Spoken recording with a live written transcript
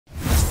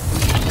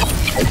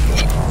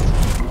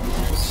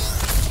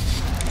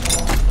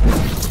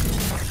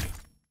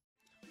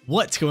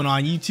What's going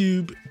on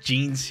YouTube?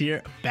 Jeans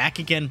here, back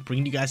again,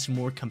 bringing you guys some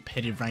more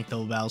competitive ranked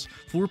double battles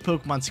for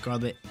Pokemon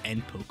Scarlet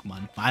and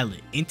Pokemon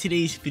Violet. In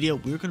today's video,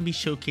 we're going to be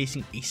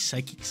showcasing a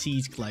Psychic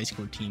Seeds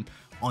GLISCOR team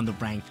on the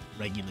ranked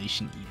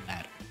regulation E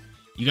ladder.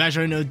 You guys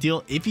already know the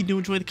deal. If you do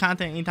enjoy the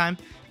content anytime,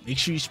 make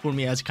sure you support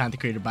me as a content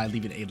creator by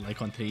leaving a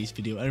like on today's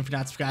video. And if you're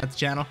not subscribed to the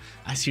channel,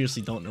 I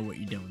seriously don't know what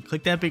you're doing.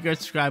 Click that big red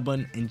subscribe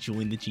button and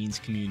join the Jeans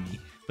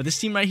community. But this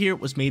team right here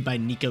was made by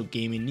Nico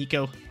Gaming.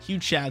 Nico,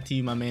 huge shout out to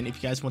you, my man.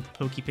 If you guys want the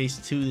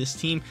Pokeface to this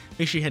team,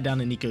 make sure you head down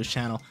to Nico's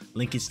channel.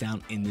 Link is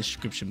down in the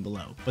description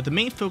below. But the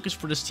main focus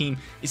for this team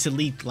is to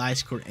lead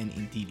GLISCOR and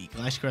Indeedee.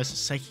 GLISCOR has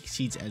Psychic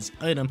Seeds as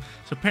item,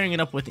 so pairing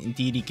it up with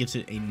Indeedee gives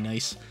it a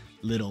nice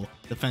little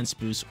defense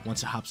boost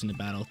once it hops into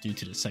battle due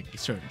to the Psychic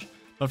Surge.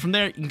 But from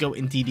there, you can go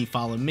Indeedee,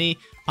 follow me,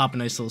 pop a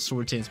nice little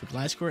Sword Dance with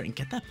GLISCOR, and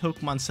get that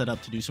Pokemon set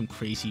up to do some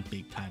crazy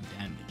big time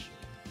damage.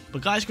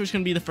 But GLISCOR is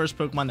going to be the first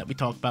Pokemon that we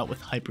talk about with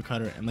Hyper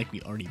Cutter, and like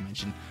we already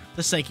mentioned,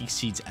 the Psychic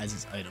Seeds as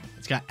its item.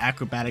 It's got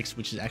Acrobatics,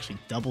 which is actually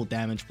double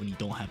damage when you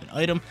don't have an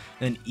item,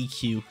 and then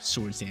EQ,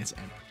 Sword Dance,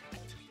 and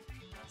Protect.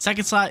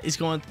 Second slot is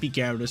going to be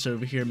Gyarados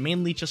over here,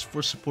 mainly just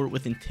for support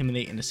with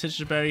Intimidate and the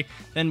Citrus Berry.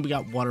 Then we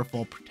got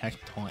Waterfall,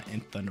 Protect, Taunt,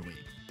 and Thunder Wave.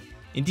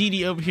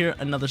 Indeedee over here,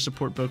 another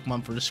support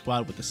Pokemon for the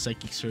squad with the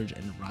Psychic Surge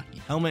and the Rocky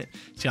Helmet.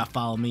 It's got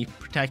Follow Me,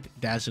 Protect,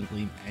 Dazzling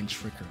Gleam, and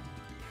Tricker.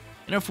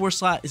 And our fourth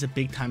slot is a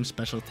big time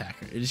special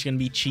attacker. It is going to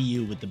be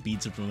Chi-Yu with the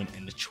Beads of Ruin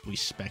and the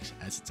Choice Specs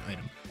as its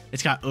item.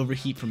 It's got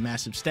Overheat for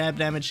massive stab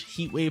damage,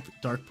 Heat Wave,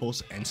 Dark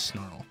Pulse, and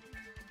Snarl.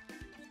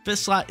 Fifth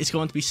slot is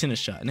going to be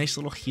Sinistcha, a nice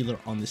little healer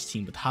on this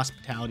team with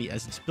Hospitality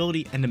as its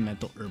ability and the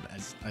Mental Herb as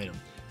its item.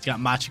 It's got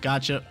Macha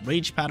Gotcha,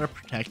 Rage Powder,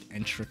 Protect,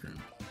 and Trick Room.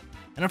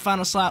 In our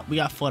final slot, we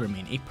got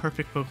Fluttermane, a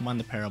perfect Pokemon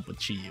to pair up with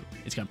Chi-Yu.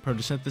 It's got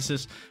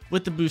Photosynthesis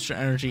with the booster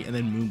energy, and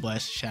then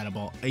Moonblast, Shadow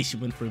Ball, Icy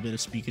Wind for a bit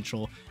of speed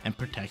control, and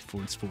Protect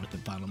for its fourth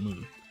and final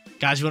move.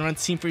 Guys, you want to run the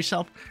team for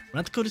yourself?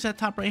 Run the code is at the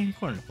top right hand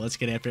corner. Let's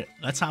get after it.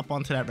 Let's hop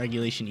onto that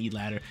regulation E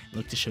ladder and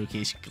look to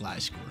showcase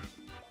GLISCOR.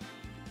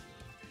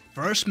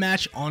 First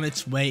match on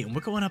its way, and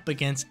we're going up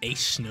against a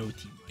snow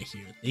team right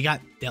here. They got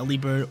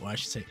Delibird, or I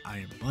should say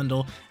Iron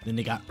Bundle, and then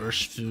they got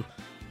Urshifu,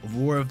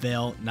 Aurora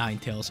Veil,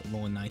 Ninetales,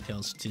 Alolan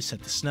Ninetales to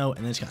set the snow,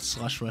 and then it's got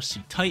Slush Rush,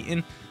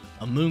 Titan,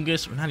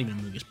 Amoonguss, or not even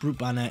Amoonguss, Brute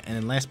Bonnet, and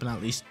then last but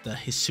not least, the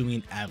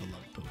Hisuian Avalugg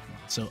Pokemon.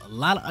 So a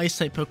lot of Ice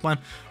type Pokemon.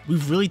 We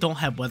really don't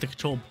have weather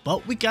control,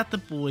 but we got the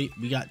boy,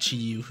 we got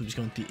Chi-Yu, who's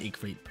going to be a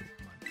great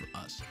Pokemon for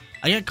us.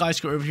 I got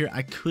GLISCOR over here.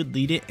 I could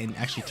lead it and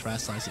actually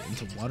terrestrialize it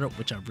into water,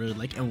 which I really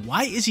like. And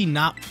why is he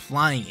not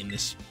flying in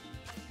this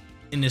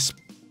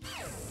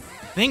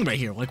thing right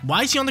here? Like,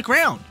 why is he on the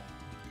ground?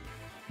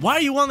 Why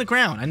are you on the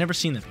ground? I never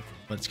seen that before,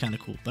 but it's kind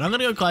of cool. But I'm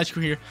going to go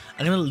GLISCOR here.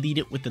 I'm going to lead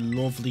it with the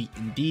lovely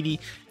Indeedee.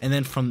 And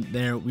then from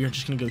there, we are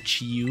just going to go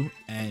Chi-Yu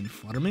and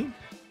Fluttermane.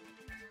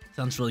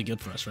 Sounds really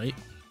good for us, right?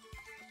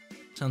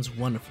 Sounds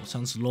wonderful.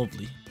 Sounds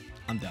lovely.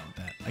 I'm down with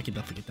that. I can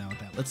definitely get down with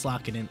that. Let's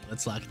lock it in.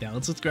 Let's lock it down.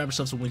 Let's grab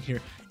ourselves a win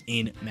here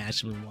in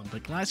match number 1.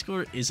 But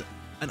GLISCOR is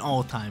an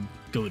all-time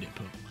goated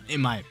Pokemon,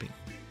 in my opinion.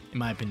 In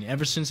my opinion,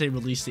 ever since they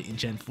released it in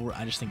Gen 4,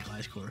 I just think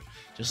GLISCOR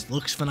just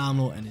looks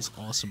phenomenal and is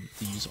awesome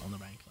to use on the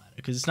rank ladder.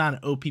 Because it's not an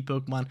OP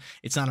Pokemon,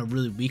 it's not a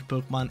really weak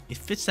Pokemon. It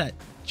fits that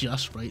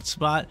just right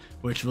spot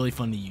where it's really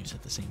fun to use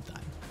at the same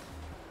time.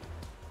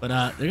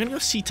 But they're gonna go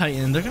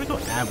C-Titan and they're gonna go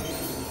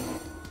Avalugg.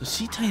 So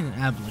C-Titan and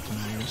Avalugg come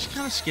out here, which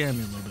kind of scared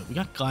me a little bit. We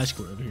got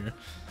GLISCOR over here.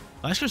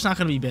 GLISCOR's not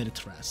gonna be bad at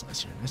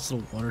Terrasilize here. Nice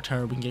little water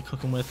tower we can get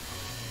cooking with.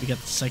 We got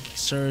the Psychic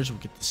Surge, we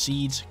get the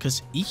Seeds,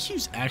 because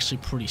EQ's actually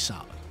pretty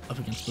solid up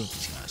against both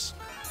these guys.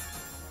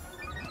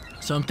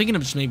 So I'm thinking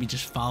of just maybe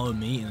just follow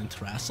me and then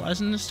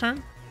Terrasilizing this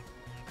turn.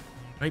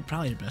 Right,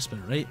 probably your best bet,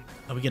 right?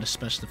 Oh, we get a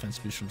special defense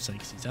boost from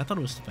Psychic Seeds. I thought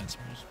it was defense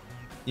boost.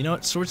 You know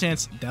what? Sword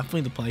Dance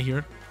definitely the play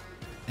here.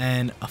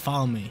 And a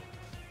follow me.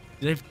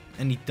 Do they have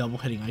any double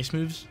hitting ice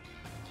moves?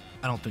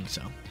 I don't think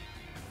so. So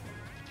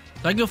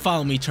I can go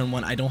follow me turn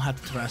 1. I don't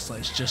have to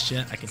Terrasilize just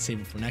yet. I can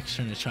save it for next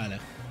turn to try to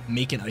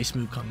make an ice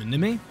move come into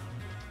me.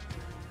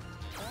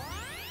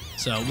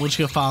 So we'll just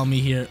go follow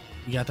me here.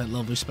 We got that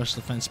lovely special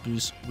defense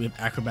boost. We have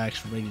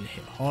Acrobatics ready to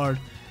hit hard.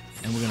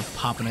 And we're going to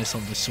pop a nice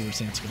level of Sword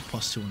Dance to go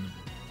 +2 on the board.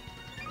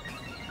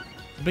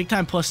 The big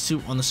time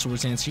 +2 on the Sword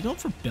Dance. You're going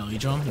for Belly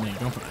Jump? No, you're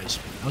going for Ice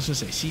Cream. I was going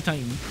to say,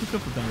 C-Titan, you could go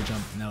for Belly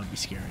Jump, and that would be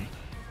scary.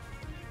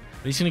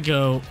 But he's going to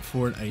go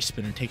for an Ice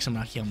Spinner, take some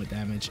Rocky Helmet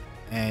damage,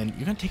 and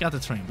you're going to take out the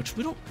terrain, which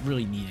we don't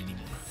really need anymore.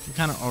 We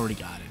kind of already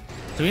got it.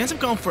 So he ends up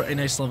going for a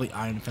nice lovely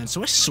Iron Defense.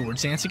 So I Sword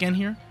Dance again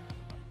here.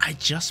 I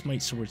just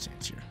might Sword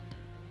Dance here.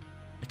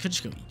 I could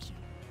just go EQ.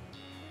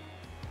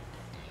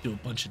 Do a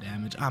bunch of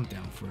damage. I'm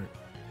down for it.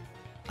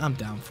 I'm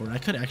down for it. I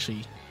could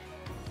actually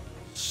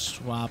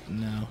swap.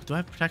 No. Do I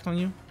have Protect on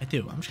you? I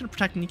do. I'm just going to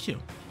Protect an EQ.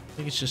 I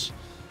think it's just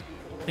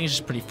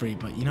pretty free.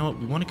 But you know what?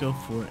 We want to go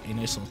for a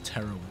nice little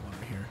Terra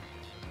Water here.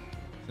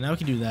 So now we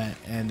can do that.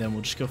 And then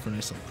we'll just go for a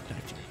nice little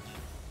Protect here.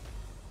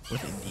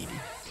 With Indeedee.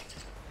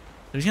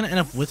 So he's going to end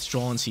up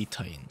withdrawing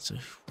C-Titan. So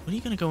what are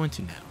you going to go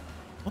into now?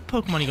 What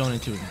Pokemon are you going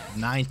into now?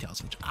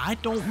 Ninetales, which I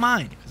don't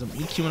mind. Because I'm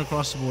EQing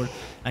across the board.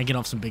 And I get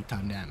off some big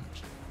time damage.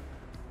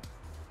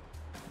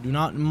 Do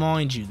not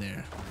mind you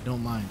there.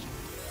 Don't mind you.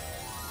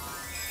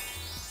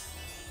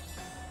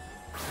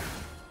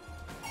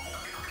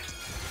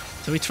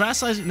 So we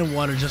Terrasilize it in the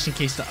water just in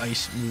case the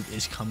ice move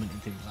is coming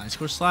into the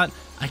GLISCOR slot.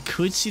 I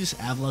could see this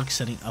Avalugg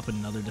setting up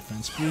another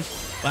defense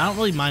boost, but I don't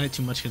really mind it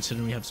too much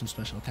considering we have some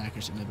special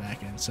attackers in the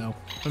back end. So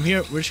from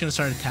here, we're just going to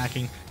start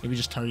attacking, maybe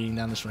just targeting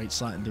down this right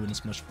slot and doing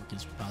as much work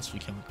as we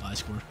possibly can with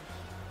GLISCOR.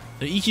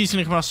 The EQ is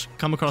going to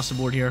come across the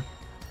board here.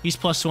 He's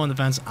 +2 on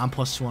defense, I'm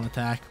 +2 on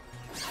attack.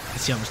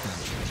 Let's see how much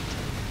damage.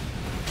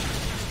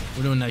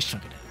 We're doing a nice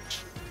chunk of damage.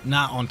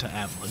 Not onto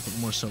Avalugg, but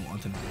more so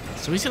onto Naruto.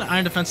 So he's gonna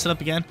Iron Defense set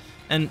up again,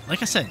 and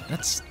like I said,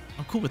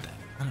 I'm cool with that.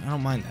 I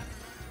don't mind that.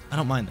 I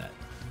don't mind that.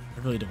 I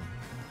really don't.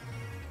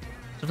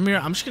 So from here,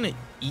 I'm just gonna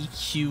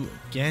EQ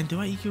again. Do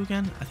I EQ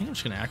again? I think I'm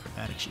just gonna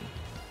Acrobatics you.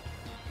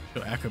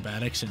 Go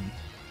Acrobatics and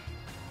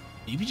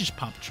maybe just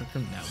pop Trick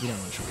Room. No, we don't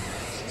want to Trick Room.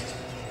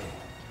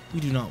 We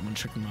do not want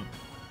to Trick Room up.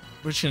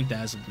 We're just gonna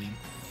Dazzle Gleam.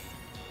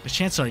 The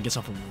chance he gets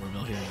off a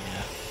Warbill here.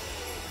 Yeah,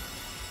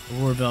 the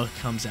Warbill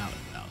comes out.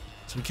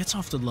 So he gets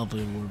off the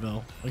lovely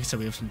Warbill. Like I said,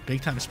 we have some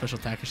big time special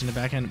attackers in the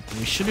back end, but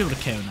we should be able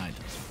to KO 9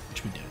 times,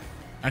 which we do.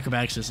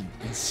 Acrobatics does an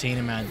insane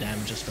amount of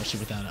damage, especially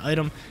without an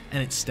item,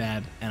 and it's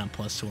stab, and I'm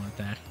 +2 on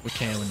attack. We're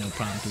KOing no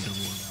problem through the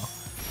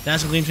Warbill.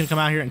 Dazzle Gleam's gonna come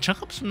out here and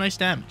chuck up some nice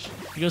damage.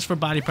 He goes for a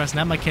body press, and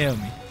that might KO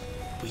me.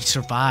 We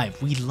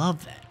survive. We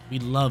love that. We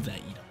love that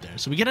eat up there.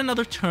 So we get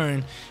another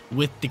turn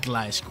with the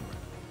GLISCOR,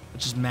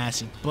 which is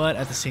massive, but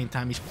at the same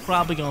time, he's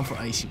probably going for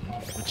Icy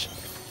Wind here, which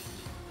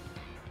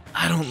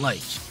I don't like.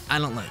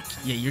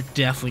 Yeah, you're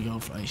definitely going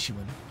for Icy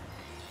Wind.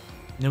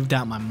 No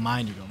doubt in my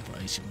mind you're going for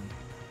Icy Wind.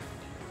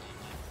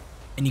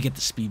 And you get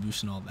the speed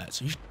boost and all that.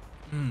 So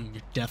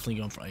you're definitely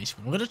going for Icy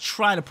Wind. I'm going to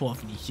try to pull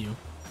off an EQ.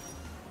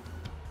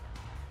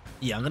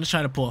 Yeah, I'm going to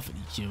try to pull off an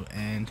EQ.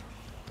 And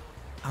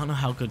I don't know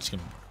how good it's going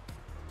to work.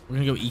 We're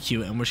going to go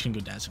EQ and we're just going to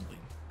go Dazzle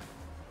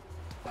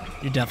Gleam.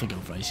 You're definitely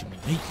going for Icy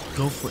Wind. Hey,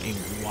 go for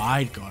a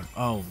wide guard.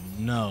 Oh,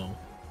 no.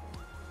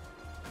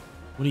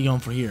 What are you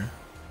going for here?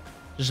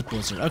 Just a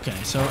Blizzard. Okay,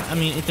 so, I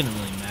mean, it didn't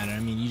really matter. I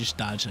mean, you just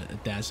dodge a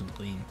Dazzling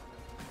Gleam.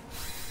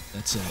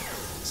 That's it.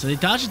 So they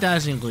dodge a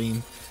Dazzling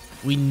Gleam.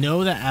 We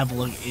know that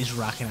Avalugg is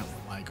rocking out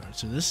with Wide Guard,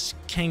 so this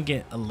can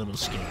get a little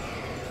scary.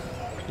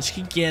 This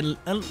could get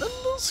a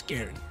little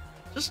scary.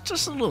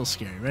 Just a little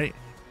scary, right?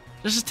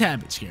 Just a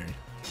tad bit scary.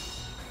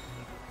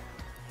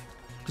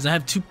 Because I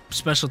have 2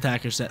 special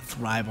attackers that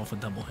thrive off of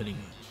double hitting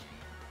moves.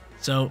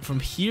 So from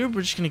here,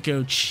 we're just going to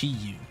go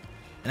Chi-Yu.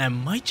 And I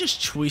might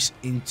just choice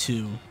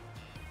into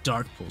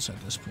Dark Pulse at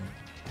this point.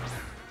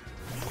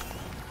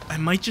 I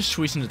might just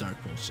choice into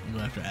Dark Pulse and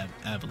go after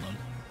Avalugg.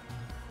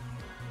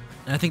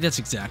 And I think that's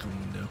exactly what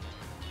I'm going to do.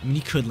 I mean,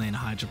 he could land a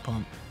Hydro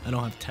Pump. I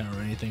don't have Terror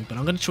or anything, but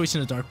I'm going to choice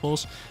into Dark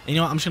Pulse. And you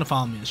know what? I'm just going to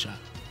follow me the shot.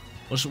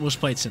 We'll just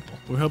play it simple.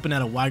 We're hoping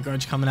that a Wide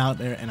Guard's coming out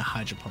there and a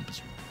Hydro Pump is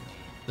real.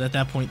 So at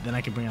that point, then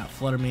I can bring out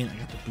Flutter Mane. I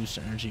got the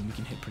booster energy, and we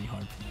can hit pretty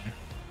hard from there.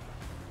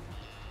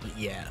 But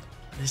yeah,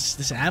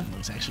 this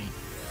Avalugg's actually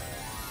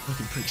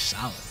looking pretty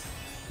solid.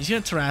 He's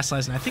going to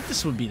Terrasilize, and I think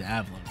this would be the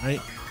Avalugg, right?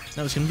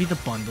 No, it's going to be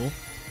the bundle.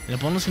 And the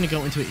bundle's going to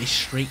go into a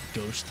straight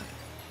Ghost type.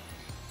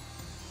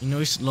 You know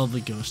he's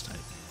lovely Ghost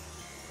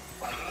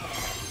type.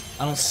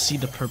 I don't see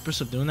the purpose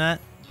of doing that,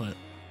 but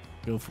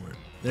go for it.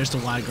 There's the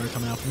Wide Guard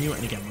coming out from you,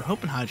 and again, we're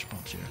hoping Hydro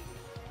Pumps here.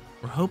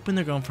 We're hoping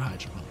they're going for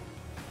Hydro Pump.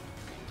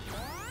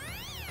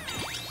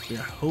 We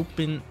are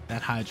hoping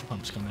that Hydro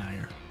Pump's coming out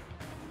here.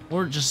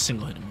 Or just a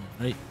single hit move,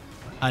 right?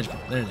 Hydro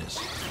Pump, there it is.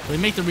 So they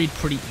make the read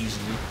pretty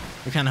easily.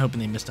 We're kind of hoping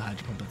they missed a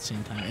Hydro Pump at the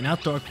same time. And now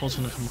Dark Pulse is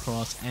going to come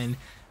across and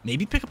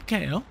maybe pick up a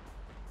KO.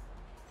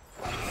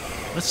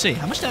 Let's see.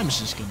 How much damage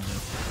is this going to do?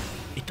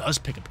 It does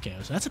pick up a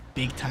KO. So that's a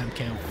big time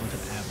KO onto the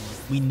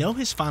Avalugg. We know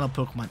his final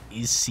Pokemon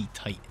is Sea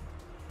Titan.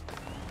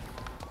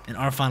 And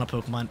our final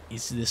Pokemon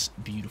is this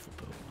beautiful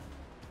Pokemon.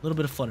 A little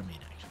bit of Flutter Mane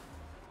action.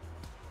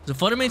 So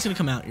Flutter Mane's going to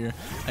come out here.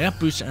 I got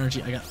booster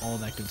energy. I got all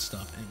that good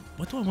stuff. And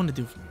what do I want to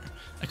do from here?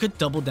 I could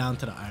double down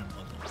to the Iron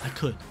Bundle. I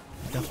could.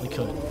 I definitely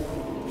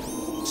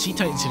could. Sea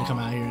Titan's going to come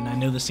out here. And I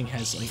know this thing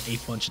has like a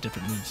bunch of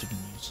different moves you can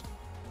use.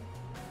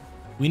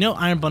 We know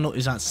Iron Bundle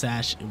is not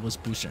Sash. It was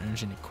booster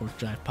energy and a Cork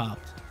Drive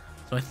popped.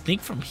 So I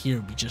think from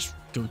here we just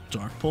go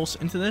Dark Pulse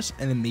into this.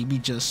 And then maybe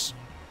just...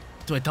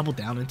 Do I double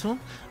down into him?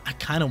 I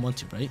kind of want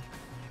to, right?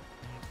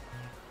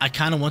 I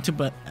kind of want to,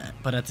 but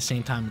at the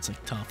same time, it's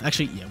like tough.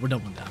 Actually, yeah, we're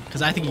doubling down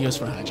because I think he goes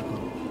for a Hydro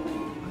Pump.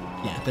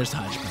 Yeah, there's the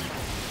Hydro Pump.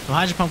 So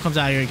Hydro Pump comes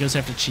out here, he goes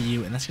after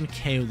Chi-Yu, and that's going to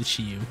KO the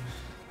Chi-Yu.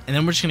 And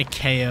then we're just going to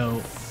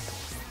KO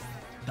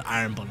the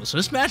Iron Bundle. So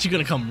this match is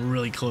going to come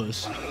really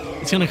close.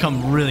 It's going to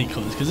come really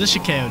close because this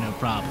should KO no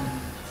problem.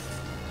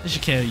 This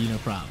should KO you no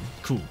problem.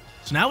 Cool.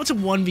 So now it's a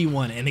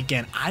 1v1, and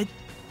again, I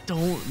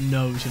don't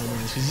know who's going to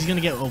win this because he's going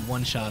to get a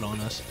one-shot on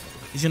us.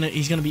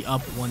 He's gonna be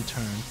up one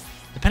turn.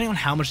 Depending on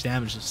how much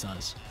damage this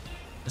does.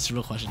 That's the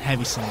real question.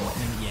 Heavy Slam.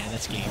 And yeah,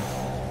 that's game.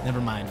 Never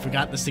mind.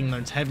 Forgot this thing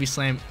learns Heavy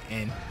Slam.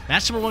 And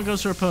match number 1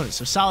 goes to our opponent.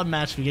 So solid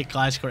match. We get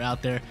GLISCOR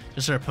out there.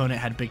 Just our opponent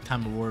had big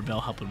time Aurora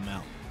Bell helping him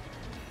out.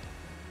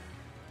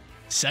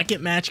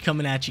 Second match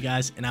coming at you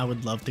guys, and I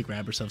would love to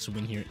grab ourselves a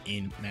win here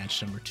in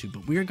match number 2.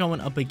 But we are going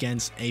up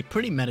against a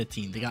pretty meta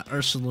team. They got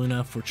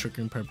Ursaluna for Trick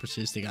Room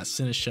purposes. They got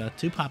Sinisha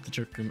to pop the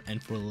Trick Room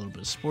and for a little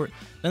bit of support.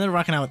 Then they're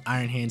rocking out with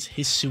Iron Hands,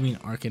 Hisui, and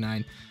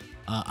Arcanine,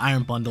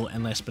 Iron Bundle,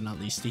 and last but not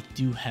least, they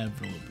do have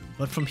Rillaboom.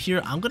 But from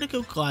here, I'm going to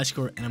go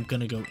GLISCOR, and I'm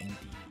going to go Indeedee.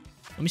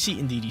 Let me see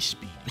Indeedee's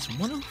speed. It's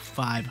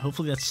 105.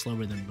 Hopefully that's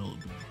slower than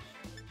Rillaboom.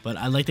 But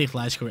I like the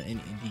GLISCOR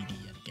and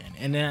Indeedee yet again.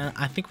 And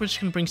I think we're just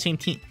going to bring same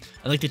team.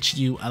 I like the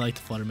Chiyu. I like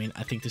the Fluttermane.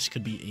 I think this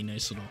could be a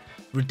nice little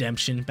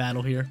redemption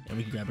battle here. And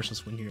we can grab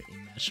ourselves a win here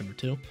in match number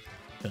 2.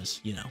 Because,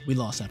 you know, we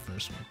lost that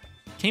first one.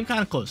 Came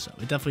kind of close,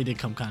 though. It definitely did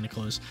come kind of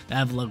close. The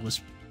Avalugg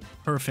was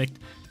perfect.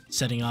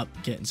 Setting up,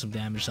 getting some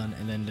damage done.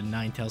 And then the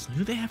Ninetales. Who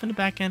do they have in the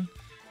back end?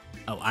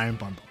 Oh, Iron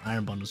Bundle.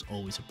 Iron Bundle is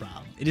always a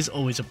problem. It is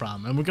always a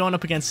problem. And we're going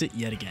up against it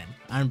yet again.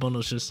 Iron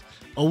Bundle is just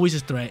always a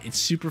threat. It's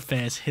super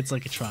fast. Hits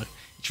like a truck.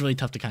 It's really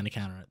tough to kind of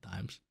counter at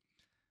times.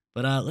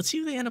 But let's see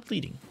who they end up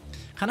leading.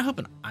 Kind of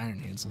hoping Iron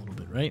Hands a little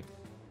bit, right?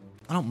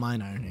 I don't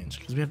mind Iron Hands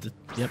because we have to...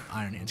 Yep,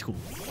 Iron Hands. Cool.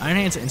 Iron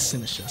Hands and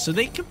Sinisha. So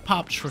they can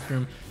pop Trick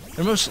Room.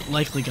 They're most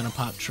likely going to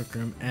pop Trick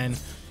Room. And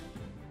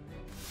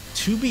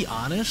to be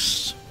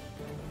honest...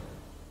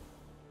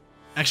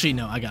 Actually,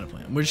 no, I got a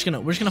plan. We're just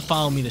gonna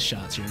follow me the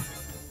shots here.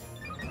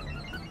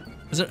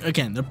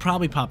 Again, they're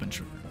probably popping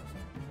Trick Room.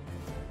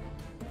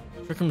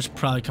 Trick Room's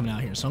probably coming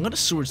out here. So I'm going to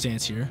Swords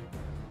Dance here.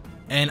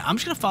 And I'm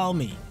just going to follow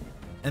me.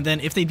 And then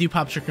if they do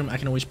pop Trick Room, I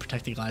can always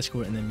protect the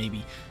GLISCOR and then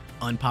maybe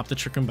unpop the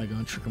Trick Room by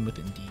going Trick Room with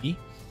Indeedee,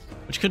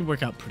 which could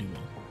work out pretty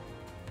well.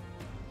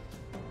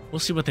 We'll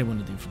see what they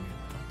want to do from here.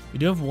 We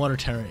do have Water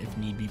Terra if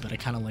need be, but I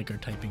kind of like our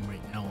typing right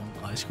now on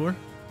GLISCOR.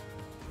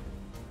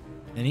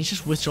 And he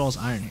just withdraws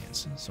Iron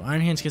Hands. So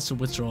Iron Hands gets to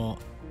withdraw.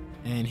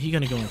 And he's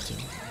going to go into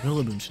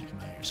Rillaboom's going to come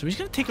out here. So he's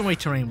going to take away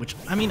terrain, which,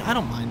 I mean, I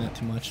don't mind that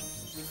too much.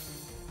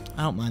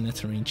 I don't mind that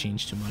terrain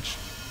change too much.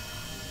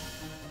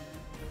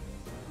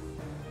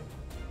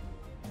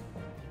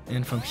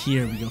 And from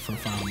here, we go for a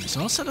Follow Me.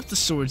 So I'll set up the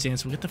Swords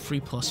Dance. We'll get the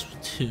free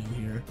 +2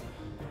 here.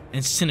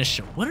 And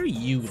Sinisha, what are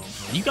you going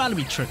for? You got to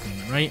be Trick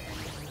Room, right?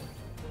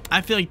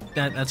 I feel like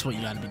that's what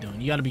you got to be doing.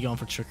 You got to be going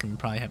for Trick Room. You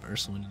probably have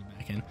Ursaluna in the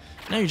back end.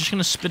 Now you're just going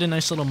to spit a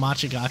nice little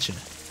Matcha Gotcha.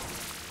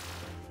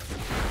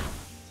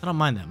 I don't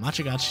mind that.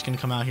 Machagachi's going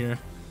to come out here.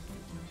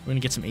 We're going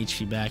to get some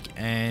HP back.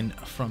 And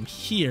from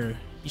here,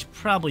 he's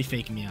probably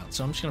faking me out.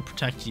 So I'm just going to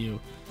protect you.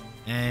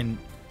 And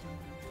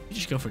you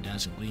just go for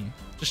Dazzling Gleam.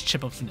 Just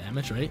chip up some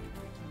damage, right?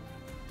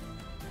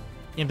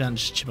 Aim down and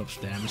just chip up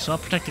some damage. So I'll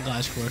protect the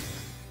GLISCOR.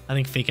 I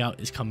think Fake Out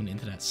is coming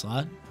into that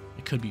slot.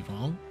 It could be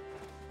wrong.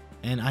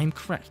 And I'm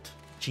correct.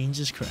 Jeans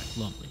is correct.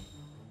 Lovely.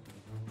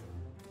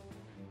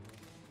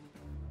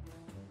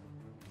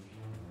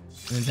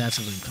 And then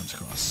Dazzling Gleam comes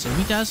across. So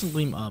we Dazzling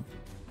Gleam up.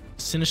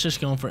 Sinisha's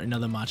going for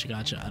another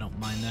Machagacha. I don't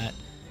mind that.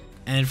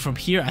 And from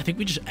here, I think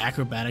we just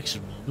Acrobatics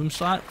Rillaboom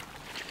slot.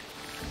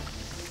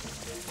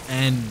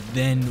 And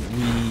then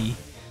we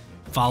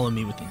follow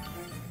me with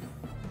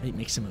Indeedee. Right?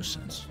 Makes the most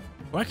sense.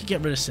 Or I could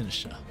get rid of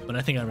Sinisha. But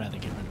I think I'd rather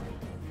get rid of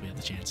Rillaboom if we have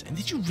the chance. And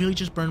did you really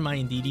just burn my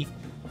Indeedee?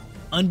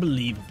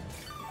 Unbelievable.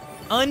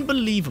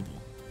 Unbelievable.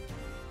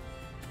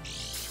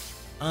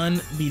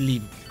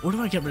 Unbelievable. Or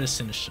do I get rid of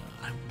Sinisha?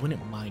 I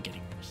wouldn't mind getting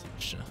rid of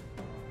Sinisha.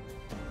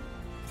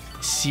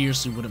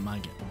 Seriously wouldn't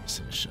mind getting rid of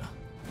Sinisha.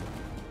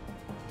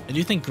 I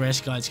do think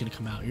Grass Glide's going to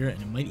come out here, and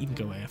it might even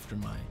go after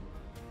my...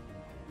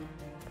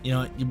 You know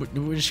what?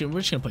 We're just going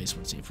to play this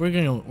one safe. We're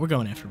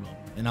going after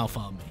Rillaboom, and I'll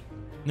follow me.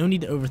 No need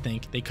to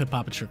overthink. They could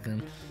pop a Trick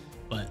Room,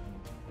 but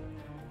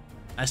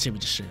I say we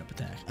just straight up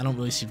attack. I don't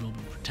really see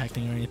Rillaboom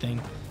protecting or anything,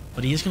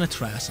 but he is going to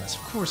Terrasilize.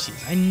 Of course he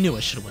is. I knew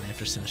I should have went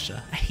after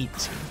Sinisha. I hate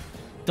this game.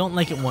 Don't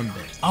like it one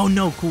bit. Oh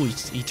no, cool.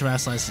 He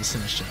Terrasilize the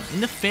Sinisha.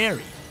 In the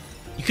Fairy.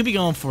 You could be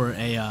going for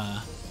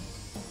a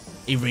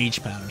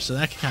Rage Powder, so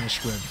that could kind of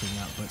screw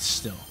everything up, but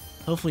still.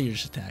 Hopefully you're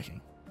just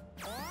attacking.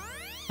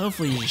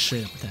 Hopefully you're just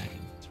straight up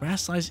attacking.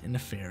 Terrasilize in the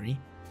Fairy.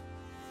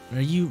 Are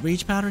you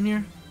Rage Powder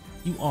here?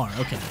 You are,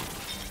 okay.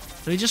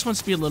 So he just wants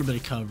to be a little bit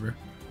of cover.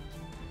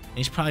 And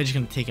he's probably just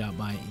going to take out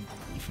my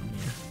Indeedee from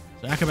here.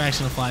 So Acrobatic's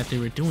going to fly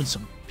through. We're doing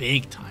some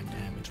big time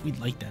damage. We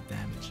like that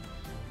damage.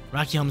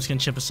 Rocky Helmet's going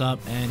to chip us up,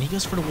 and he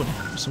goes for the Wood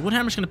Hammer. So Wood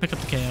Hammer's going to pick up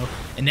the KO.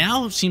 And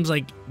now it seems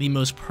like the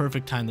most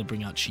perfect time to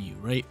bring out Chiyu,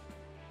 right?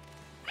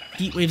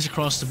 Heat Waves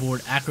across the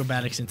board,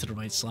 Acrobatics into the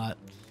right slot.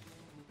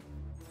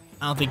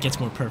 I don't think it gets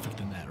more perfect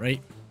than that,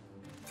 right?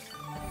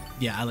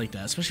 Yeah, I like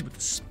that, especially with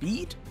the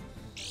speed.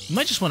 You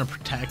might just want to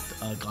protect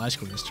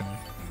GLISCOR this turn.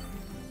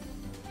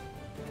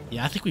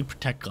 Yeah, I think we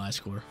protect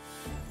GLISCOR.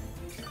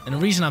 And the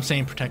reason I'm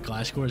saying protect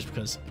GLISCOR is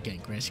because, again,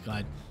 Grassy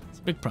Glide, it's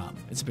a big problem.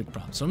 It's a big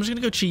problem. So I'm just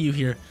going to go Chiyu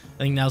here. I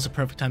think now's the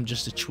perfect time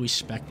just to Choice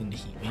Spect into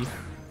Heat Wave.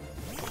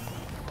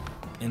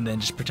 And then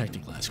just protect the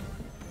GLISCOR.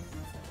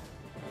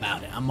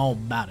 About it. I'm all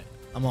about it.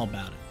 I'm all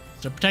about it.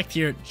 So protect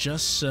here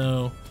just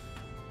so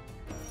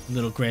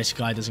little Grassy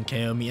Glide doesn't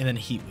KO me. And then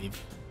Heat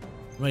Wave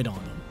right on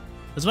him.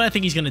 Because what I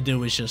think he's going to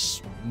do is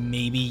just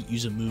maybe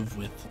use a move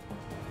with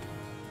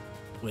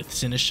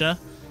Sinisha.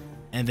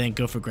 and then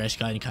go for Grass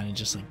Guide and kind of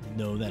just like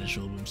know that his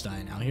Rillaboom's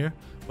dying out here.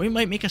 Or he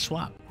might make a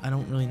swap. I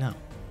don't really know.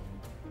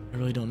 I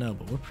really don't know,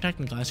 but we're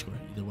protecting GLISCOR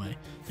either way.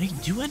 They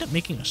do end up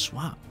making a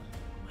swap.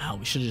 Wow,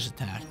 we should have just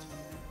attacked.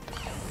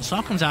 The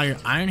swap comes out here.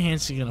 Iron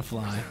Hands is gonna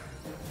fly.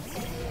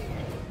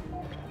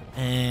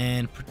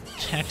 And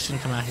Protect's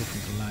gonna come out here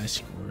from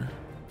GLISCOR.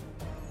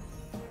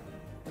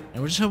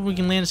 And we're just hoping we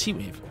can land a Heat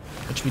Wave,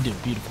 which we do.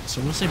 Beautiful.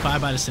 So we'll say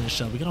bye-bye to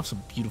Sinister. We get off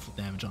some beautiful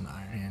damage on the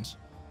Iron Hands.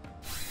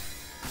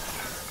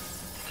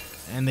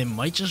 And they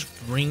might just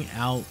bring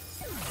out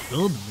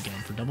Rillaboom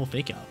again for double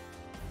fake out.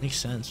 Makes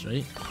sense,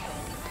 right?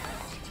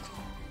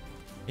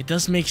 It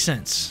does make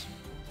sense.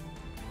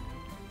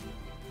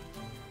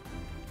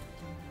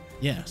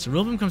 Yeah, so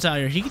Rillaboom comes out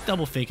here. He could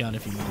double fake out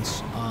if he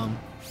wants.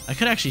 I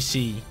could actually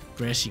see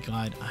Grassy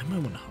Glide. I might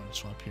want to hard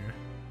swap here.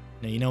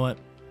 Now, you know what?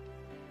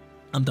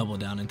 I'm doubling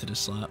down into this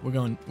slot. We're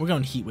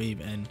going Heat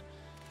Wave and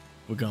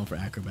we're going for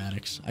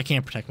Acrobatics. I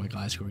can't protect my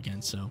GLISCOR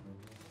again, so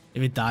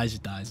if it dies,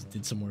 it dies. It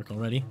did some work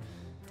already.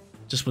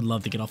 Just would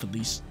love to get off at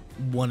least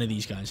one of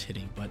these guys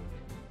hitting, but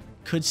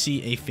could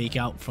see a fake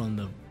out from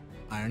the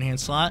Iron Hand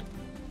slot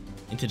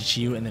into the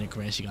Chi-Yu and then a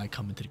Grassy Guy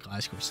come into the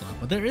GLISCOR slot.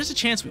 But there is a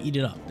chance we eat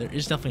it up. There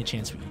is definitely a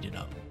chance we eat it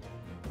up.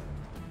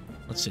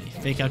 Let's see.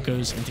 Fake out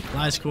goes into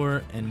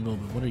GLISCOR and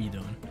Rillaboom. What are you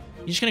doing?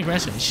 You're just gonna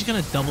Grassy Guy. She's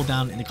gonna double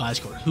down into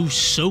GLISCOR, who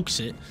soaks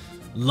it.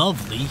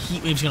 Lovely.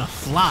 Heat Wave's gonna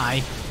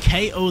fly,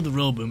 KO the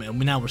Rillaboom, and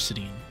now we're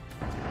sitting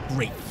in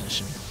great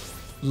position.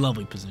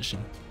 Lovely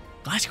position.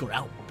 GLISCOR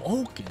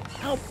outbulking.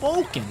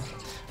 Outbulking.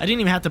 I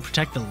didn't even have to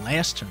protect the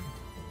last turn.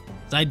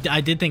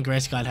 I did think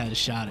Grass God had a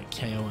shot at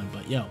KOing,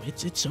 but yo, it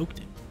soaked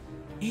it.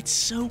 It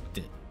soaked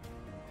it.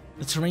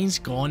 The terrain's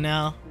gone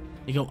now.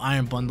 They go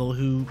Iron Bundle,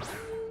 who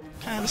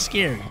kind of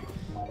scary.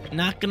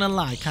 Not gonna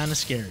lie, kind of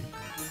scary.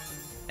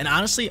 And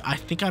honestly, I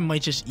think I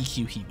might just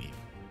EQ Heat Wave.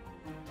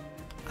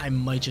 I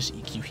might just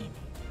EQ Heat Wave.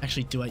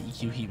 Actually, do I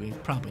EQ Heat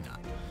Wave? Probably not.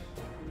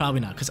 Probably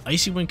not, because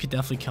Icy Wind could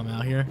definitely come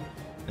out here.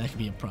 That could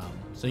be a problem.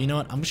 So you know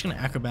what? I'm just gonna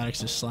Acrobatics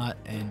this slot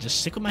and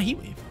just stick with my Heat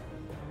Wave.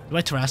 Do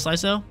I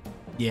Terrasilize though?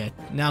 Yeah,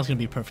 now's gonna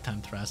be a perfect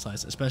time to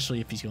Terrasilize, especially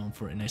if he's going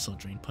for a nice little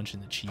Drain Punch in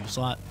the Chi-Yu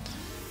slot.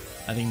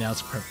 I think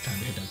now's the perfect time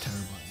to hit that Terror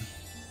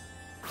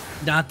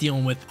button. Not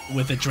dealing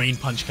with a Drain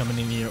Punch coming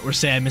in here, or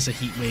say I miss a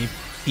Heat Wave,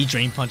 he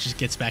Drain Punches,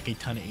 gets back a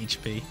ton of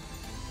HP.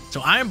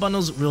 So Iron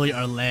Bundle's really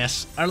our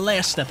last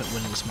step at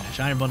winning this match.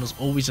 Iron Bundle's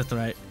always a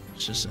threat.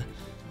 It's just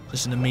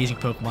an amazing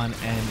Pokemon,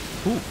 and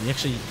ooh, we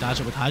actually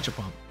dodged it with Hydro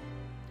Pump.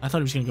 I thought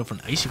he was gonna go for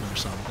an Icy Wind or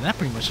something, but that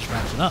pretty much just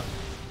wraps it up.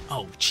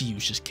 Oh,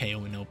 Chi-Yu's just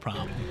KOing no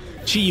problem.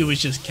 Chi-Yu is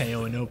just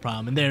KOing no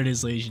problem. And there it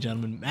is, ladies and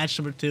gentlemen. Match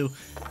number 2.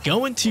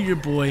 Going to your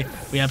boy.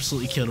 We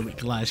absolutely killed it with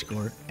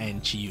GLISCOR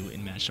and Chi-Yu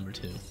in match number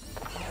 2.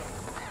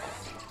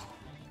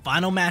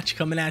 Final match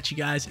coming at you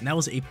guys. And that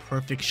was a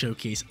perfect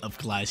showcase of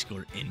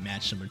GLISCOR in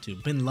match number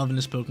 2. Been loving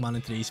this Pokemon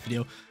in today's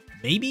video.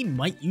 Maybe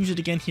might use it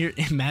again here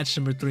in match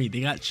number 3.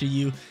 They got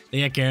Chi-Yu,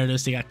 they got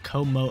Gyarados, they got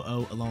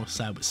Ko-Mo-O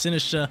alongside with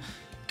Sinistra.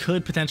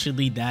 Could potentially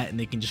lead that, and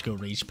they can just go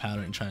Rage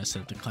Powder and try to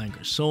set up the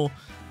Clanker Soul.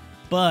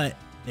 But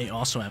they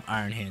also have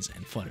Iron Hands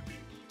and Flutter Mane.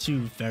 2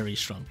 very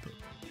strong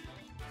Pokemon.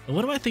 But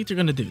what do I think they're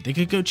going to do? They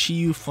could go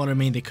Chi-Yu, Flutter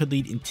Mane, they could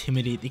lead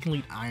Intimidate, they can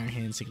lead Iron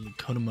Hands, they can lead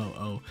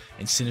Ko-Mo-O,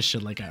 and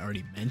Sinistra like I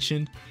already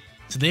mentioned.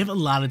 So they have a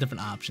lot of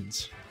different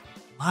options.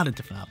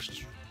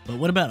 But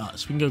what about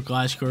us? We can go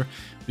GLISCOR,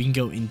 we can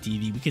go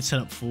Indeedee, we could set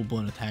up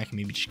full-blown attack and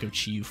maybe just go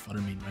Chi-Yu, Flutter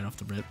Mane right off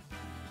the rip.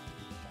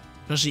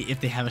 Especially if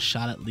they have a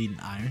shot at leading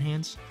Iron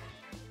Hands.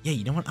 Yeah,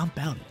 you know what? I'm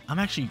about it. I'm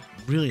actually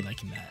really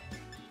liking that.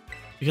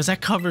 Because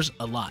that covers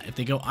a lot. If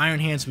they go Iron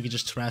Hands, we could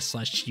just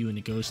Terrasilize Chi-Yu and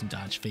it goes and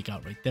dodge Fake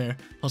Out right there.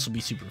 Plus, will be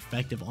super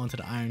effective onto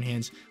the Iron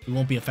Hands. We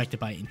won't be affected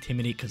by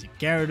Intimidate because of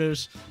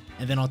Gyarados.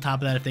 And then on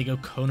top of that, if they go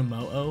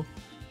Ko-Mo-O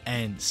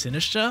and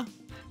Sinistra,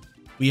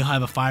 we'll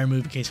have a Fire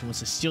move in case he wants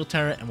to Steel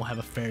Terra, and we'll have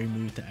a Fairy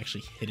move to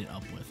actually hit it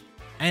up with.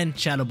 And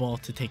Shadow Ball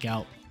to take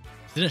out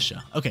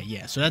Sinistra. Okay,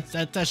 yeah, so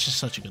that's just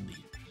such a good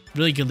lead.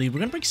 Really good lead.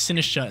 We're going to bring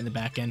Sinistra in the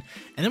back end,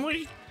 and then we're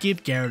going to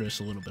give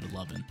Gyarados a little bit of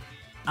loving.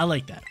 I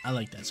like that. I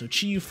like that. So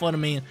Chi-Yu, Flutter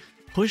Mane,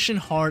 pushing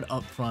hard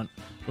up front.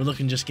 We're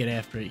looking to just get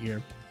after it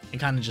here and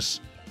kind of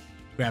just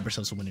grab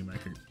ourselves a winning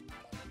record.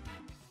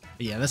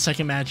 But yeah, that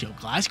second match, yo,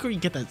 GLISCOR, you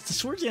get that. The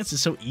Sword Dance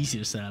is so easy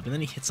to set up, and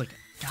then he hits like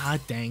a god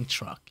dang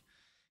truck.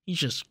 He's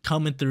just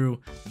coming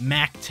through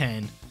Mach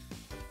 10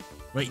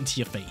 right into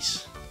your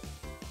face.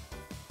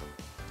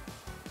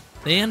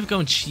 They end up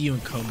going Chi-Yu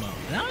and Ko-Mo.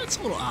 Now that's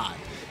a little odd.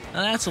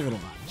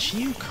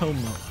 Chi-Yu,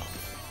 Ko-Mo.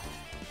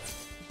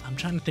 I'm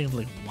trying to think of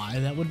like why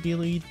that would be a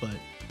lead, but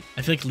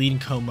I feel like leading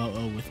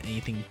Ko-Mo-O with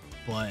anything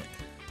but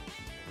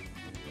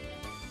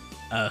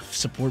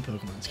support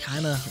Pokemon is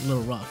kind of a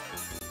little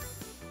rough.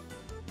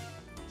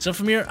 So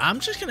from here, I'm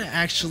just gonna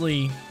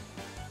I'm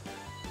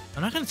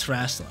not gonna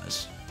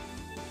Terrasilize.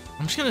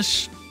 I'm just gonna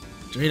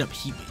straight up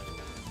Heat Wave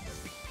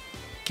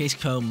in case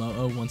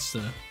Ko-Mo-O wants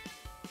to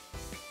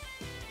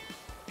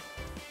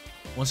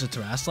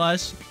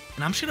Terrasilize,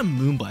 and I'm just gonna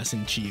Moonblast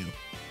in Chi-Yu.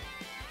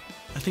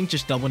 I think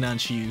just double down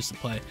Chi-Yu is the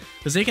play,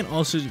 because they can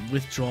also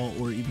withdraw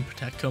or even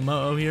protect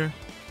Ko-Mo-O here.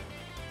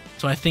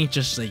 So I think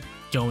just like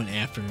going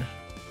after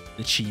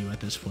the Chi-Yu at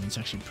this point is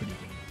actually pretty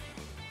good.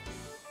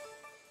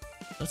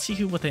 Let's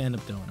see what they end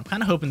up doing. I'm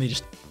kind of hoping they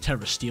just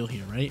Terra Steel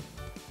here, right?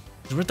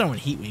 Because we're throwing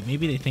Heat Wave.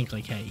 Maybe they think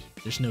like, hey,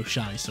 there's no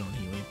shot he's throwing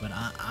Heat Wave, but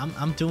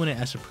I'm doing it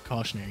as a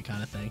precautionary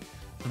kind of thing.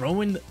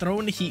 Throwing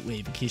the Heat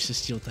Wave in case the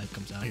Steel type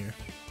comes out here.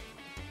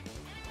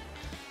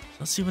 So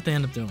let's see what they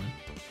end up doing.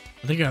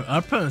 I think our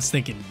opponent's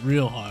thinking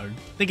real hard,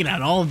 thinking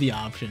out all of the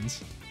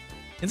options.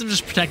 Ends up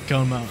just protect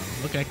Como.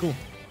 Okay, cool.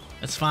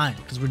 That's fine,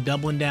 because we're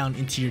doubling down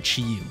into your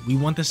Chi-Yu. We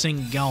want this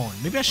thing going.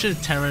 Maybe I should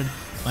have terrored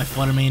my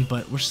Flutter Mane,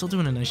 but we're still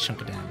doing a nice chunk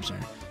of damage there.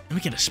 And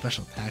we get a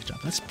special attack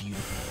drop. That's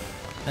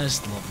beautiful. That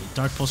is lovely.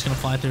 Dark Pulse gonna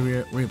fly through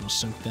here. We're able to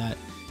soak that.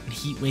 And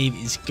Heat Wave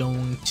is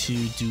going to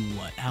do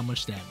what? How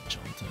much damage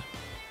onto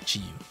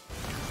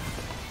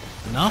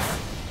Chi-Yu?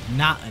 Enough?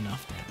 Not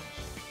enough damage.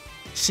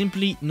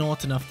 Simply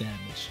not enough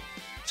damage.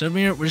 So over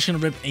here, we're just gonna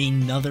rip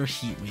another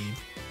Heat Wave.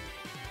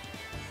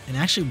 And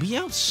actually, we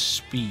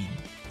outspeed.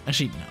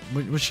 Actually, no.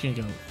 We're just gonna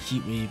go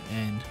Heat Wave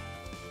and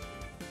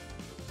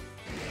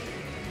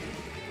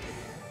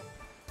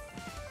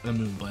the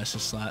Moon Blast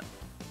this slot.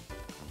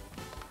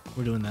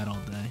 We're doing that all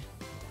day.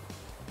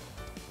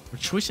 We're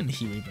choosing the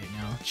Heat Wave right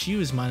now. Chi-Yu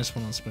is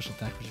 -1 on special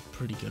attack, which is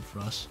pretty good for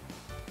us.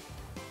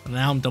 But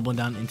now I'm doubling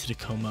down into the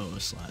Komodo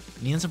slot.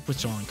 And he ends up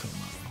withdrawing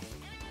Komodo.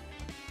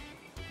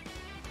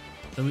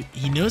 So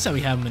he knows that we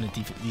have him in a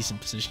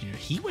decent position here.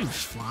 Heat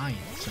Wave's flying,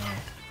 so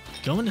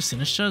going to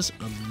Sinistra's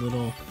a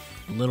little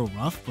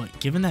rough, but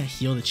given that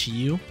heal to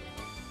Chi-Yu,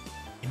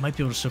 he might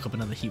be able to soak up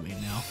another Heat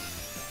Wave now.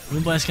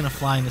 Moonblast's gonna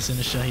fly into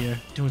Sinistra here,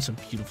 doing some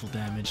beautiful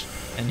damage,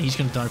 and he's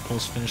gonna Dark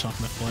Pulse finish off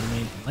my Flutter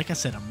Mane. Like I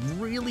said, I'm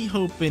really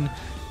hoping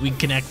we can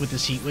connect with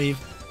this Heat Wave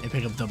and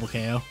pick up double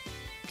KO.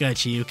 Go ahead,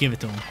 Chi-Yu, give it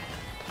to him.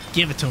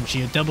 Give it to him,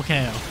 Chi-Yu, double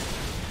KO.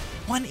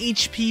 1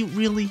 HP,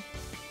 really?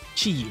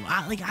 Chi-Yu,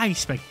 I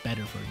expect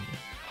better from you.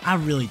 I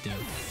really do.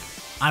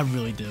 I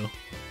really do.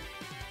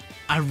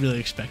 I really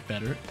expect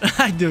better.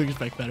 I do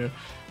expect better.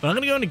 But I'm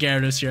going to go into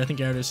Gyarados here. I think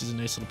Gyarados is a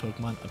nice little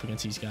Pokemon up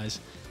against these guys.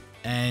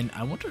 And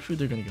I wonder who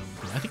they're going to go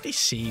into. I think they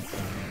saved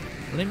them.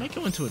 Or they might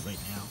go into it right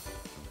now.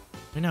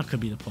 Right now could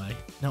be the play.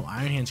 No,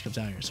 Iron Hands comes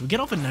out here. So we get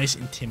off a nice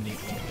Intimidate.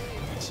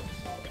 It's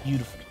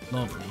beautiful.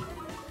 Lovely.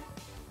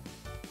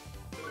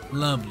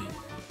 Lovely.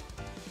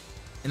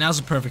 And now's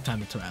the perfect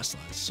time to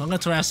Terrasilize. So I'm going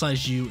to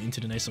Terrasilize you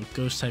into the nice little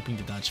Ghost typing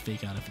to dodge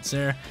Fake Out if it's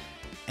there.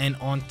 And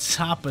on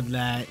top of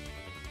that,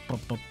 do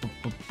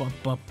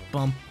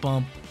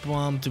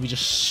we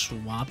just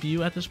swap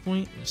you at this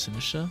point?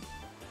 Sinistra?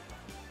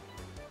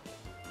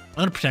 I'm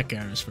going to protect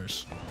Gyarados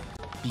first.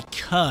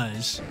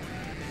 Because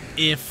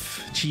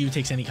if Chi-Yu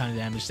takes any kind of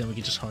damage, then we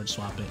can just hard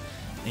swap it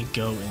and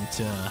go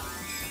into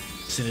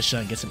Sinistra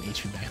and get some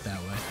HP back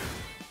that way.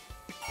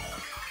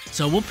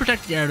 So we'll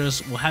protect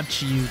Gyarados. We'll have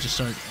Chi-Yu just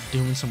start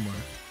doing some work.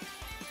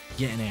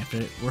 Getting after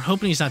it. We're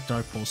hoping he's not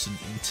Dark Pulsing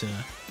into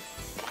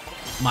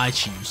my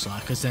Chi-Yu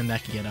slot, because then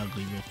that could get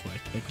ugly real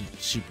quick. That could be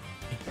super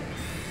ugly.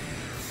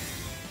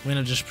 We're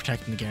gonna just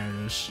protecting the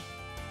Gyarados.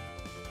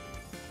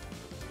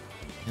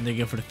 And they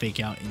go for the Fake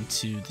Out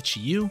into the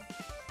Chi-Yu.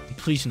 And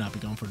please do not be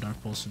going for a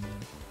Dark Pulse.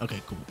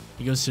 Okay, cool.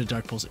 He goes to the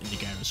Dark Pulse into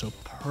Gyarados. So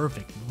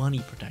perfect money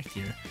protect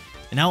here.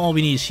 And now all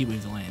we need is Heat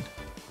Wave to land.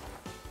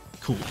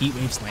 Cool, Heat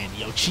Wave's landing.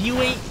 Yo,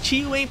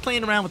 Chi-Yu ain't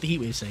playing around with the Heat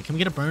Wave thing. Can we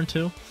get a burn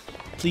too?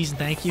 Please and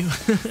thank you.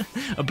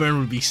 A burn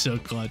would be so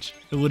clutch.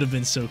 It would have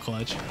been so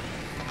clutch.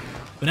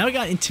 But now we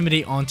got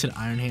Intimidate onto the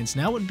Iron Hands.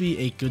 Now would be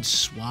a good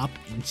swap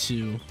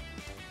into...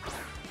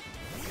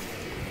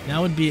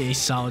 Now would be a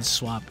solid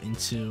swap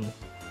into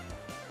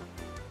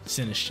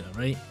Sinistra,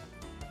 right?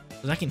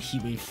 Because I can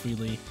Heat Wave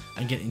freely. I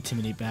can get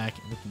Intimidate back.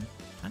 And we can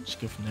kind of just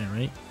go from there,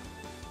 right?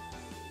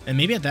 And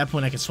maybe at that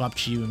point I could swap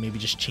Chi-Yu and maybe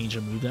just change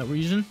a move that we're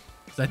using.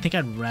 Because I think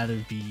I'd rather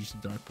be using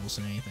Dark Pulse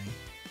than anything.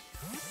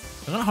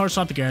 I'm going to hard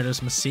swap the Gyarados.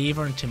 I'm going to save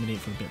our Intimidate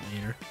for a bit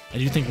later. I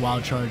do think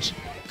Wild Charge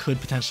could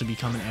potentially be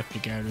coming after the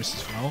Gyarados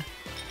as well.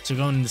 So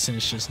going into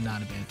Sinistra is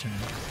not a bad turn.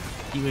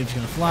 Heat Wave's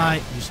going to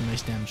fly, do some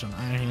nice damage on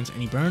Iron Hands.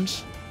 Any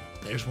burns?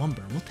 There's one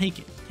burn. We'll take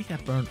it. Take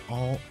that burn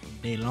all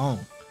day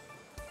long.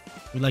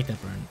 We like that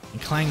burn.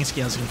 And Clanging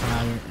Scales going to come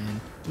out here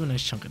and do a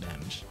nice chunk of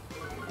damage.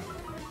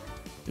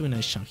 Do a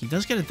nice chunk. He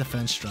does get a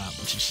defense drop,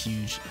 which is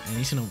huge. And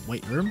he's going to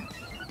White Herb.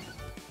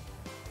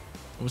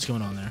 What's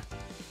going on there?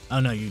 Oh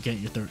no, you're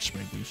getting your third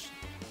spray boost.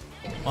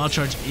 Wild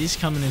Charge is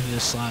coming into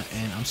this slot,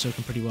 and I'm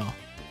soaking pretty well.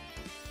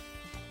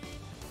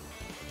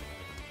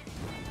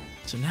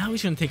 So now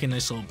he's going to take a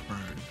nice little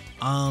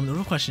burn. The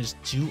real question is,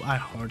 do I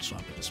hard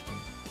swap at this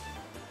point?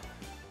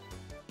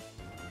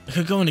 I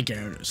could go into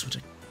Gyarados, which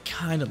I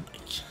kind of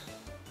like.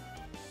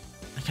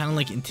 I kind of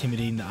like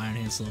intimidating the Iron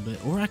Hands a little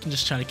bit, or I can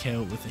just try to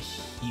KO it with a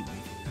Heat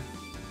Wave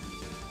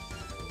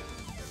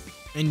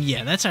here. And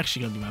yeah, that's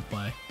actually going to be my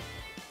play.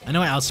 I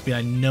know I outspeed.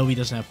 I know he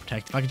doesn't have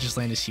Protect. If I could just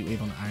land his Heat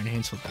Wave on the Iron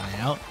Hands, he'll die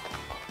out.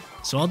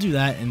 So I'll do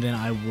that, and then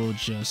I will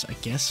just, I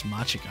guess,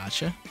 Matcha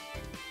Gotcha.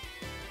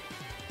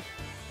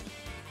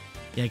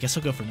 Yeah, I guess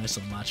I'll go for a nice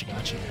little Matcha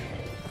Gotcha here.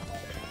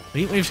 The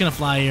Heat Wave's going to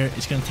fly here.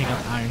 It's going to take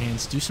out the Iron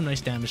Hands, do some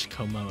nice damage to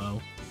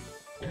Komodo.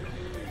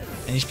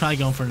 And he's probably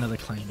going for another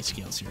climbing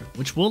scales here,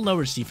 which will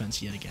lower his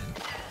defense yet again.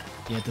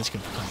 Yeah, it does go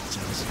for climbing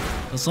scales.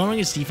 It's lowering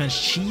his defense.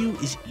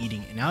 Chiyu is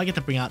eating, and now I get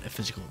to bring out a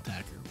physical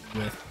attacker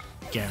with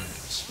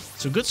Gyarados.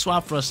 So good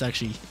swap for us to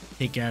actually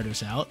take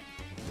Gyarados out.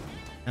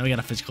 Now we got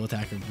a physical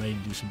attacker ready to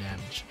do some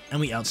damage. And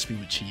we outspeed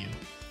with Chiyu.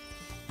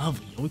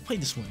 Lovely. We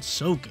played this one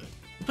so good.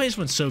 We played this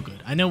one so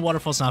good. I know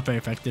Waterfall's not very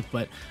effective,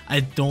 but I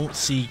don't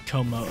see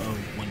Komo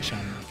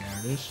one-shotting with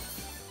Gyarados.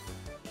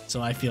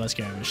 So I feel as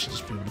Gyarados should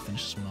just be able to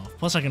finish this one off.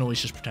 Plus, I can always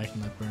just protect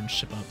him, like burn,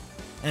 chip up.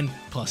 And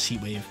plus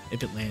Heat Wave.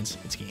 If it lands,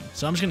 it's game.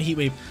 So I'm just going to Heat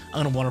Wave.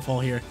 I'm going to Waterfall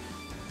here.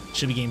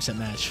 Should be game, set,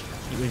 match.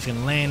 Heat Wave's going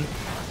to land.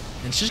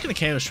 And it's just going to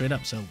KO straight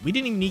up. So we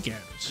didn't even need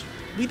Gyarados.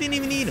 We didn't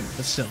even need him.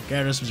 But still,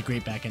 Gyarados was a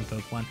great back-end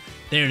Pokemon.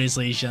 There it is,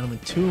 ladies and gentlemen.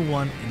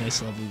 2-1. A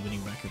nice, lovely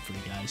winning record for you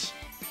guys.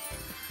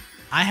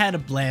 I had a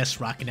blast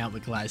rocking out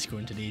with GLISCOR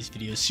in today's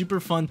video. Super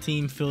fun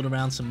team filled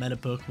around some meta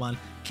Pokemon.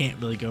 Can't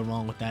really go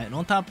wrong with that. And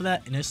on top of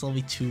that, a nice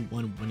lovely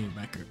 2-1 winning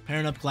record.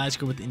 Pairing up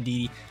GLISCOR with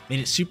Indeedee made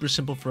it super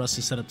simple for us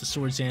to set up the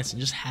Swords Dance and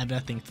just have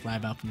that thing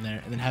thrive out from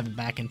there. And then having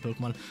back-end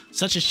Pokemon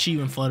such as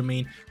Chiyu and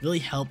Fluttermane really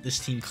helped this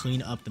team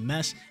clean up the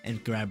mess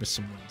and grab us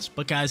some wins.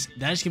 But guys,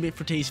 that is going to be it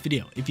for today's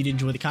video. If you did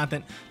enjoy the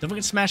content, don't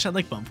forget to smash that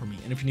like button for me.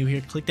 And if you're new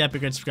here, click that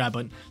big red subscribe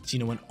button so you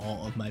know when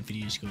all of my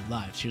videos go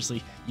live.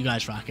 Seriously, you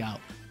guys rock out.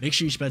 Make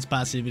sure you spread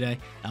positivity today.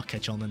 I'll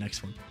catch you on the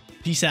next one.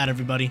 Peace out,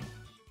 everybody.